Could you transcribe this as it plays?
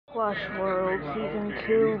Plush World Season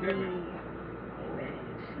 2B.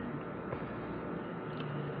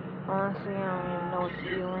 Honestly, I don't even know what to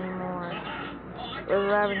do anymore. The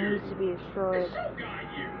rabbit needs to be destroyed,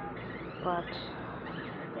 but I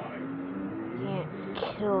can't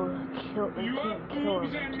kill him. Yep,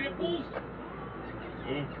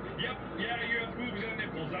 yeah, you have boobs and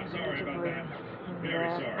nipples. I'm sorry about that. Very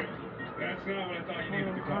sorry. That's not what I thought you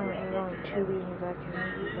needed to cover up. There's only 2 beings that can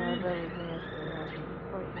have everything else.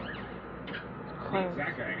 What's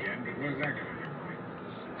that guy again? What is that guy?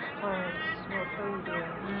 Clarence, what are you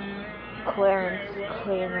doing? Clarence,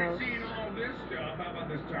 Klanos. How about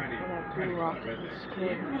this tiny? And that blue rock is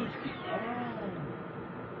kid.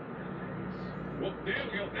 Well, there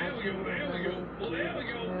we go. Well, there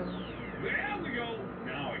we go.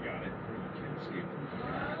 Now I got it.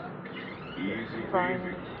 Easy. Find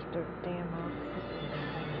the damn off.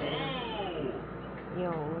 Oh! Yo,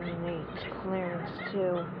 eliminate Clarence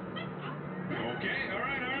too. Okay,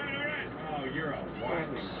 alright. Oh, you're a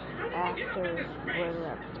wily. After we're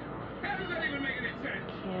left. How does that even make any sense?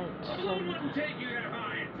 Can't A balloon wouldn't take you that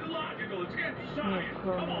high. It's illogical. It's against science.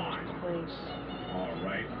 Come on. Place.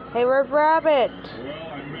 Alright. Hey, Red Rabbit! Well,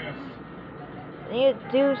 I missed. I need to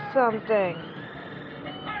do something.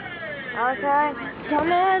 Okay?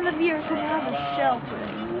 Come in the viewer can have a shelter.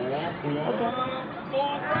 Okay.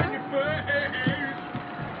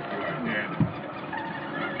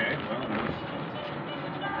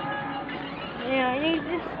 Yeah, I need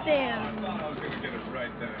to stand.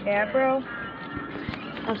 Yeah, bro.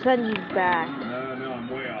 I'm sending you back. No, I'm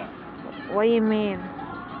way off. What do you mean?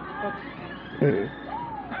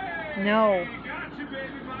 No.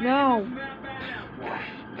 No.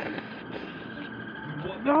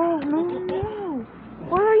 No.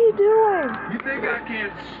 What are you doing? You think I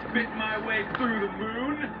can't spit my way through the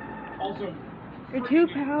moon? Also, you're too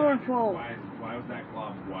powerful. Why was that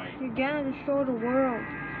cloth white? You're gonna destroy the world.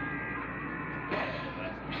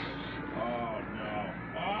 Oh no.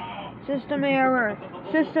 Oh. System error.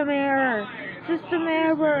 System error. System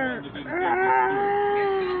error.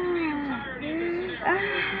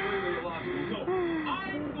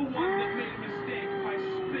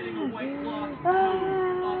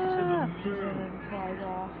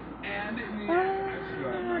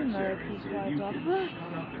 Another piece flies off.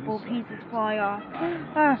 Full pieces fly off.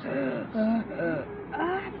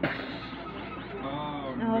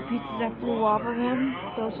 Another pieces that flew off of him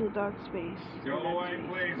goes to the dark space.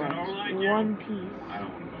 One piece.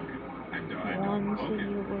 One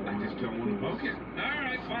singular piece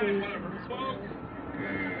stays in this world.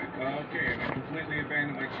 Okay, and I completely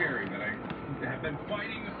abandoned my cherry that I have been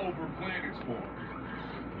fighting over planets for.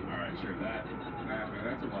 Alright, sure, that's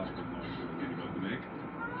a logical noise for the ladybug to make.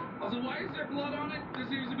 Also, why is there blood on it? There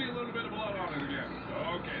seems to be a little bit of blood on it again.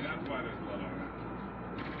 Okay, that's why there's blood on it.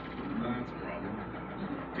 That's a problem.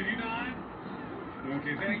 Can you die?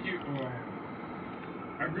 Okay, thank you. Oh,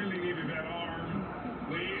 I really needed that arm.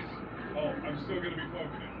 Please? Oh, I'm still going to be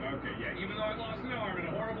poking it. Okay, yeah, even though I lost an arm in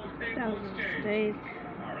a horrible, painful exchange.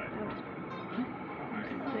 Alright.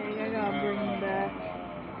 I gotta bring him back.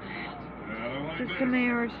 System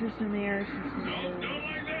error. No, don't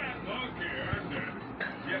like that. Okay, I'm dead.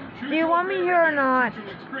 Yeah, do you want me here or not?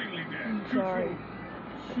 I'm sorry.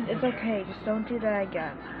 It's okay, just don't do that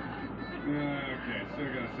again. Okay, still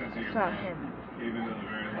got a sense of humor. It's not him. Even though the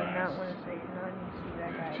very last. I not want to say, not need to see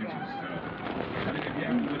that guy again. I think if you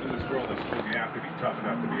have to live in this world, I suppose you have to be tough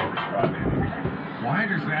enough to be able to survive anything. Why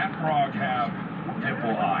does that frog have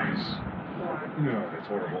dimple eyes? No, that's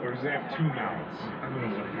horrible. Or does it have 2 mouths? I don't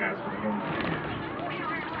know what it has, but I don't know.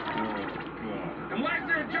 Oh, God. And why is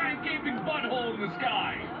there a giant gaping butthole in the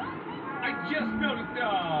sky? I just noticed.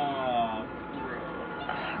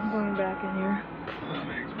 I'm going back in here. That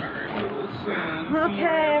makes very little sense.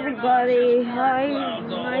 Okay, everybody.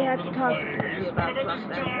 I have to talk to you about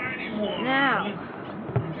something. Now.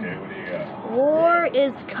 Okay, what do you got? War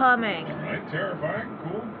is coming. Alright, terrifying,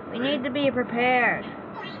 cool. We need to be prepared.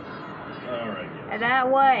 Alright. And that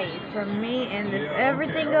way, from me, and if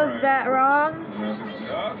everything goes that wrong,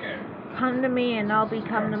 come to me and I'll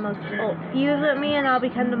become the most fuse with me and I'll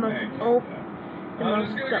become the most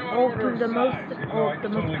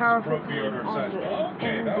powerful being on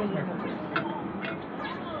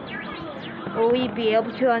the Will we be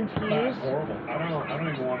able to unfuse? I don't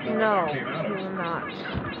even want to know no, we will not.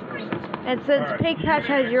 And since Pig Patch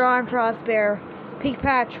has your arm crossbear, Pig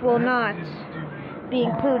Patch will not be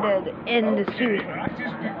included in the suit. I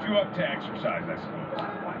just picked you up to exercise, I suppose.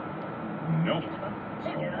 Nope.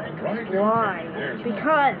 Why?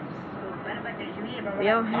 Because we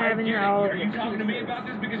don't have any knowledge. Are you talking to me about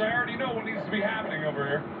this? Because I already know what needs to be happening over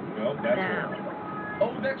here. Well, that's now.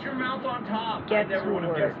 Oh, that's your mouth on top. Get I never to would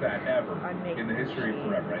have work. guessed that ever. I'm making In the history of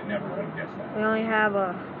forever, I never would have guessed that. We only have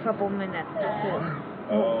a couple minutes before.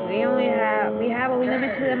 Oh, We have a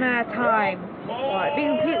limited amount of time.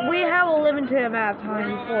 We have a limited amount of time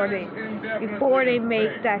before they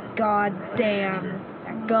make the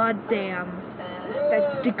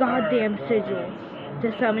goddamn sigil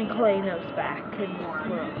to summon Kratos back in this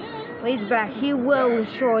world. When he's back, he will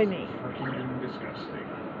destroy me. Freaking disgusting.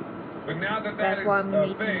 But now that That's is why we a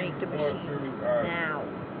need to thing, make the well, machine now.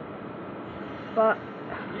 But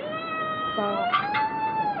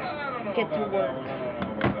get to work.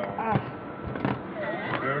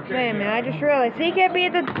 Okay, Wait a minute, I just realized he can't be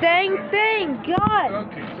at the dang thing! God!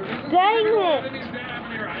 Okay, so this is Dang what it! needs to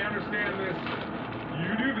happen here. I understand this.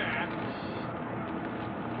 You do that.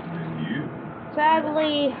 And you.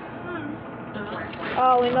 Sadly.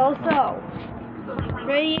 Oh, and also,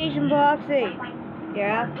 radiation boxing.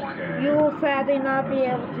 Yeah? Okay. You will sadly not be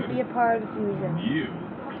able to be a part of the fusion. You.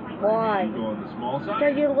 Why? You go on the small side.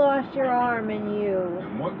 Because you lost your arm and you.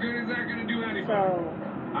 And what good is that going to do anybody? So,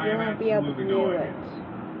 you won't be able to absolutely do no it. idea.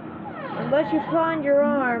 Unless you find your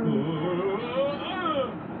arm.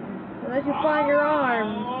 Unless you find your arm,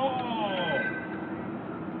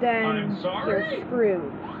 then I'm sorry? you're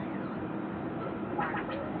screwed.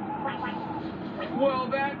 Well,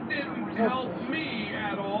 that didn't help me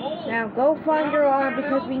at all. Now go find your arm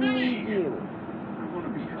because we need you. I want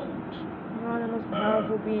to be helped. You're one of the most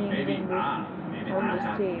powerful beings Maybe on I this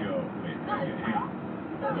have team. to go. Wait, hang on.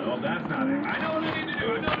 No, that's not it. I know what I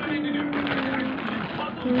need to do.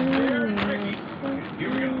 Puzzles very tricky.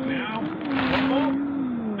 Here we go. Now,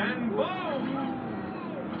 boom, and boom.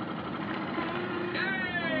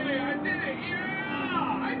 Yay! I did it!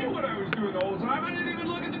 Yeah! I knew what I was doing the whole time. I didn't even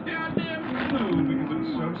look at the goddamn clue because I'm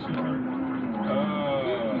so smart.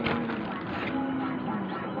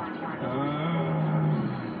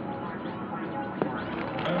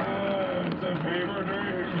 It's a fever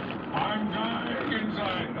dream. I'm dying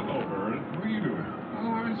inside. Hello, bird. What are you doing? Oh,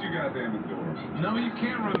 aren't you goddamn adorable? No, you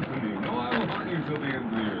can't run from me. No, I will hunt you until the end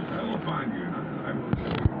of the earth. I will find you, and I will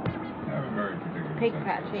kill you. I have a very particular Pig sense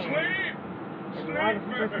patch of in. sleep! A lot of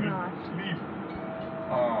it's not. Sleep.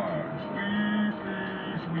 Ah, sleepy,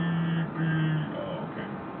 sleepy. Oh.